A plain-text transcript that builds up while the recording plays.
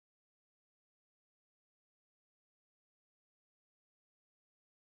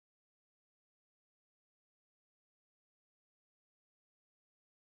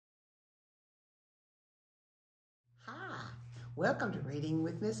Welcome to Reading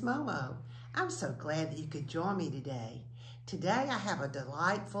with Miss Momo. I'm so glad that you could join me today. Today I have a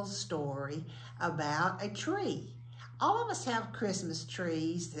delightful story about a tree. All of us have Christmas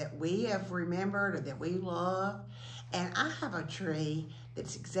trees that we have remembered or that we love. And I have a tree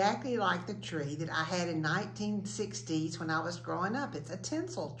that's exactly like the tree that I had in 1960s when I was growing up. It's a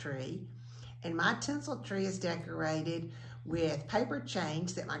tinsel tree. And my tinsel tree is decorated with paper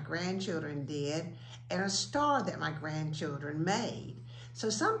chains that my grandchildren did and a star that my grandchildren made.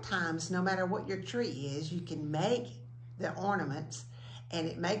 So sometimes, no matter what your tree is, you can make the ornaments and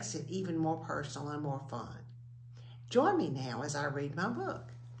it makes it even more personal and more fun. Join me now as I read my book.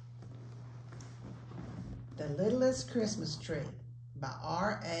 The Littlest Christmas Tree by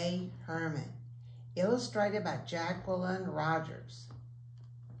R.A. Herman. Illustrated by Jacqueline Rogers.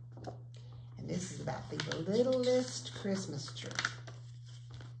 And this is about the littlest Christmas tree.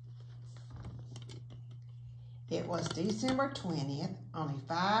 It was December 20th, only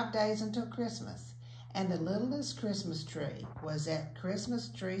 5 days until Christmas, and the littlest Christmas tree was at Christmas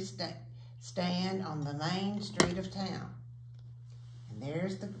tree stand on the main street of town. And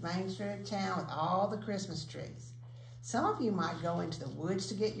there's the main street of town with all the Christmas trees. Some of you might go into the woods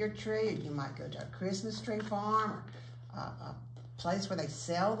to get your tree, or you might go to a Christmas tree farm or a place where they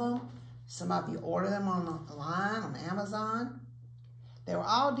sell them. Some of you order them online on Amazon. There were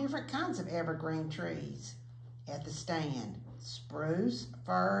all different kinds of evergreen trees at the stand: spruce,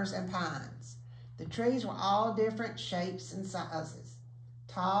 firs, and pines. The trees were all different shapes and sizes: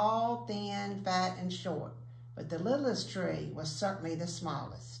 tall, thin, fat, and short. But the littlest tree was certainly the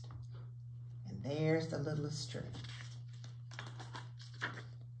smallest. And there's the littlest tree.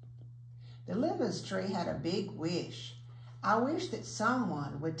 The littlest tree had a big wish. I wish that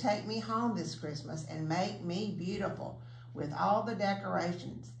someone would take me home this Christmas and make me beautiful with all the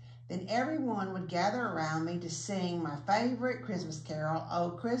decorations. Then everyone would gather around me to sing my favorite Christmas carol, "Oh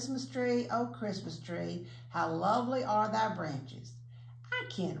Christmas tree, how lovely are thy branches." I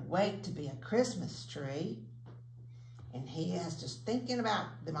can't wait to be a Christmas tree. And he is just thinking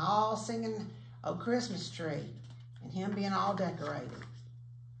about them all singing, "Oh Christmas tree," and him being all decorated.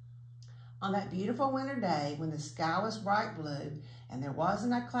 On that beautiful winter day, when the sky was bright blue and there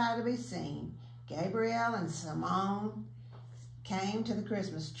wasn't a cloud to be seen, Gabriel and Simone came to the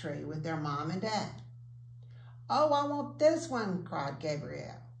Christmas tree with their mom and dad. "Oh, I want this one," cried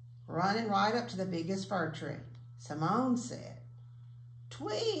Gabriel, running right up to the biggest fir tree. Simone said,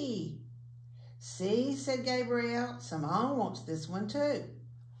 "Twee." "See," said Gabriel, "Simone wants this one too."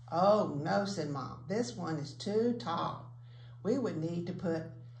 "Oh, no," said Mom, "this one is too tall. We would need to put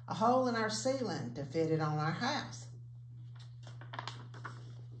a hole in our ceiling to fit it on our house."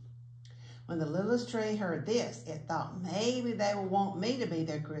 When the littlest tree heard this, it thought maybe they will want me to be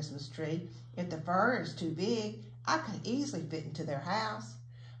their Christmas tree. If the fir is too big, I could easily fit into their house.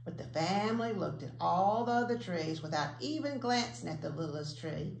 But the family looked at all the other trees without even glancing at the littlest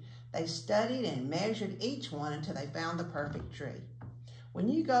tree. They studied and measured each one until they found the perfect tree. When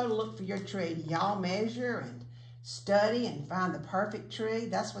you go to look for your tree, do y'all measure and study and find the perfect tree?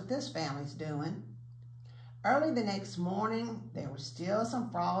 That's what this family's doing. Early the next morning, there was still some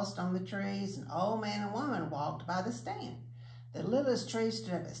frost on the trees, and old man and woman walked by the stand. The littlest tree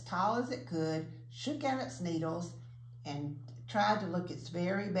stood up as tall as it could, shook out its needles, and tried to look its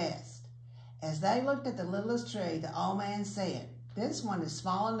very best. As they looked at the littlest tree, the old man said, "This one is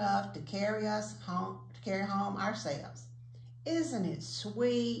small enough to carry home ourselves." "Isn't it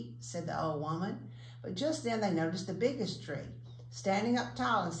sweet?" said the old woman. But just then they noticed the biggest tree, standing up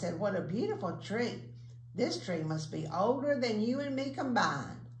tall, and said, "What a beautiful tree. This tree must be older than you and me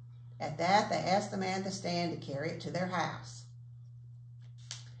combined." At that, they asked the man at the stand to carry it to their house.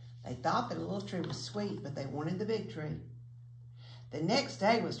 They thought the little tree was sweet, but they wanted the big tree. The next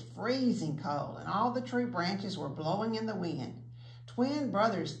day was freezing cold, and all the tree branches were blowing in the wind. Twin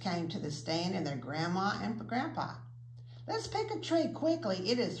brothers came to the stand, and their grandma and grandpa. "Let's pick a tree quickly.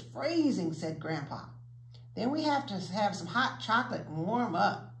 It is freezing," said Grandpa. "Then we have to have some hot chocolate and warm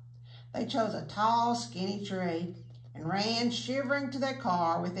up." They chose a tall, skinny tree and ran shivering to their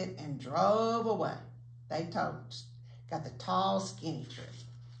car with it and drove away. They got the tall, skinny tree.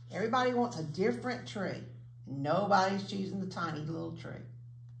 Everybody wants a different tree. Nobody's choosing the tiny little tree.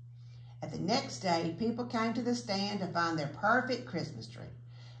 At the next day, people came to the stand to find their perfect Christmas tree.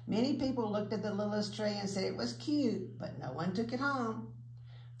 Many people looked at the littlest tree and said it was cute, but no one took it home.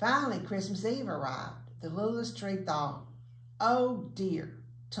 Finally, Christmas Eve arrived. The littlest tree thought, "Oh dear,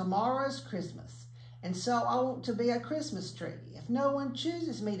 tomorrow's Christmas, and so I want to be a Christmas tree. If no one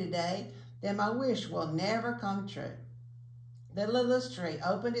chooses me today, then my wish will never come true." The littlest tree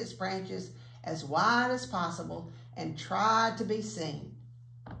opened its branches as wide as possible and tried to be seen.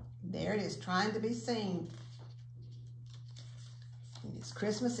 There it is, trying to be seen. And it's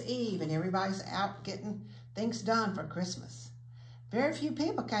Christmas Eve and everybody's out getting things done for Christmas. Very few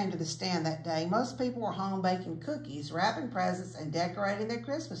people came to the stand that day. Most people were home baking cookies, wrapping presents, and decorating their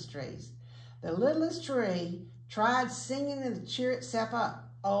Christmas trees. The littlest tree tried singing and to cheer itself up.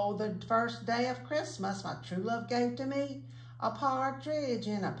 Oh, the first day of Christmas, my true love gave to me a partridge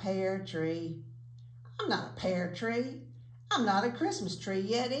in a pear tree. I'm not a pear tree. I'm not a Christmas tree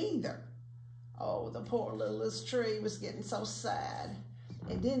yet either. Oh, the poor littlest tree was getting so sad.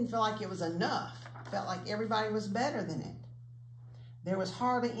 It didn't feel like it was enough. It felt like everybody was better than it. There was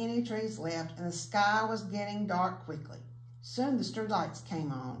hardly any trees left, and the sky was getting dark quickly. Soon the street lights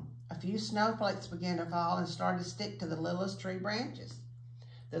came on. A few snowflakes began to fall and started to stick to the littlest tree branches.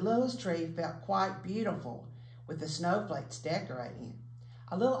 The littlest tree felt quite beautiful with the snowflakes decorating it.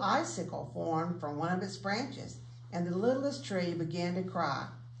 A little icicle formed from one of its branches, and the littlest tree began to cry.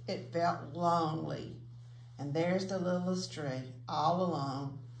 It felt lonely. And there's the littlest tree, all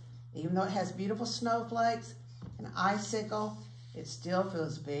alone. Even though it has beautiful snowflakes and an icicle, it still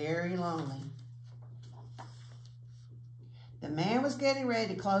feels very lonely. The man was getting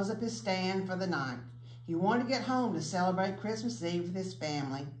ready to close up his stand for the night. He wanted to get home to celebrate Christmas Eve with his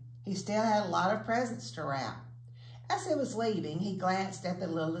family. He still had a lot of presents to wrap. As he was leaving, he glanced at the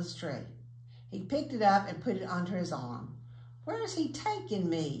littlest tree. He picked it up and put it under his arm. Where is he taking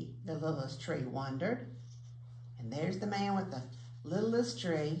me? The littlest tree wondered. And there's the man with the littlest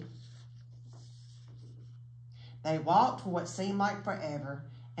tree. They walked for what seemed like forever,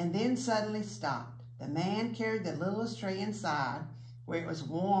 and then suddenly stopped. The man carried the littlest tree inside, where it was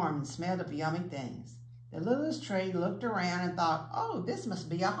warm and smelled of yummy things. The littlest tree looked around and thought, oh, this must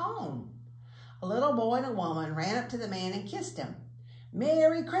be a home. A little boy and a woman ran up to the man and kissed him.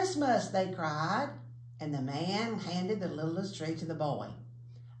 Merry Christmas, they cried. And the man handed the littlest tree to the boy.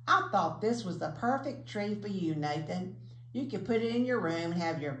 I thought this was the perfect tree for you, Nathan. You could put it in your room and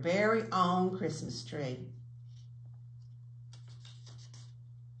have your very own Christmas tree.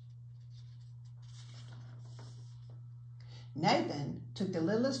 Nathan took the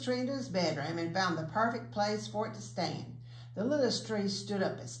littlest tree into his bedroom and found the perfect place for it to stand. The littlest tree stood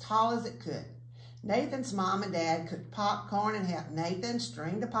up as tall as it could. Nathan's mom and dad cooked popcorn and helped Nathan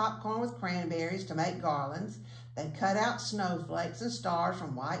string the popcorn with cranberries to make garlands. They cut out snowflakes and stars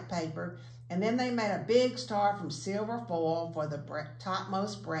from white paper, and then they made a big star from silver foil for the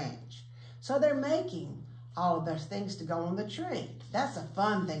topmost branch. So they're making all of those things to go on the tree. That's a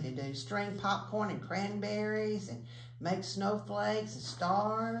fun thing to do, string popcorn and cranberries and make snowflakes and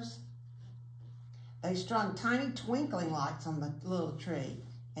stars. They strung tiny twinkling lights on the little tree,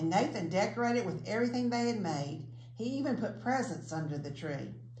 and Nathan decorated with everything they had made. He even put presents under the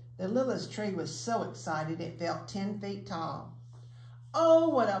tree. The littlest tree was so excited it felt 10 feet tall. Oh,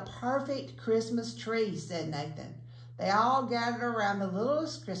 what a perfect Christmas tree, said Nathan. They all gathered around the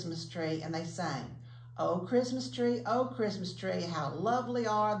littlest Christmas tree and they sang, oh, Christmas tree, how lovely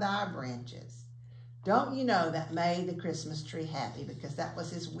are thy branches. Don't you know that made the Christmas tree happy, because that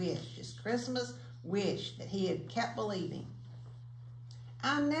was his wish, his Christmas wish that he had kept believing.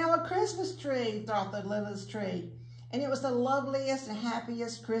 I'm now a Christmas tree, thought the littlest tree. And it was the loveliest and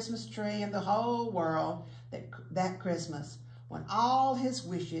happiest Christmas tree in the whole world that Christmas, when all his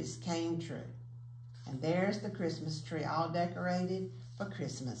wishes came true. And there's the Christmas tree all decorated for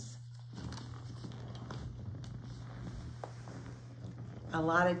Christmas. A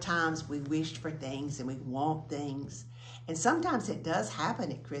lot of times we wish for things and we want things. And sometimes it does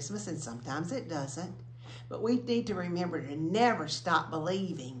happen at Christmas and sometimes it doesn't. But we need to remember to never stop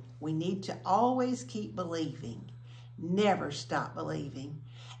believing. We need to always keep believing. Never stop believing.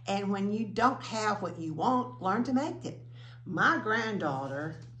 And when you don't have what you want, learn to make it. My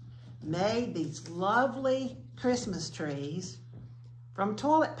granddaughter made these lovely Christmas trees from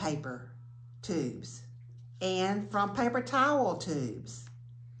toilet paper tubes and from paper towel tubes.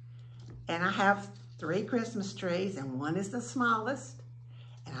 And I have 3 Christmas trees, and one is the smallest,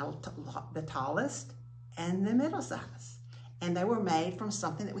 and the tallest, and the middle size. And they were made from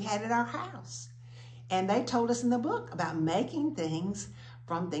something that we had at our house. And they told us in the book about making things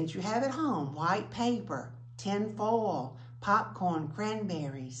from things you have at home, white paper, tin foil, popcorn,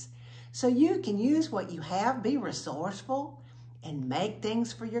 cranberries. So you can use what you have, be resourceful, and make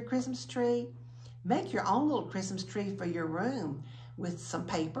things for your Christmas tree. Make your own little Christmas tree for your room with some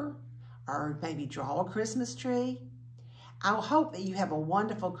paper, or maybe draw a Christmas tree. I hope that you have a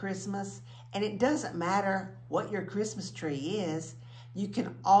wonderful Christmas, and it doesn't matter what your Christmas tree is. You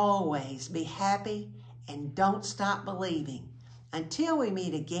can always be happy and don't stop believing. Until we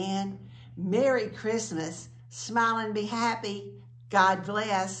meet again, Merry Christmas Smile and be happy. God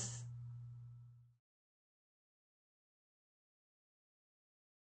bless.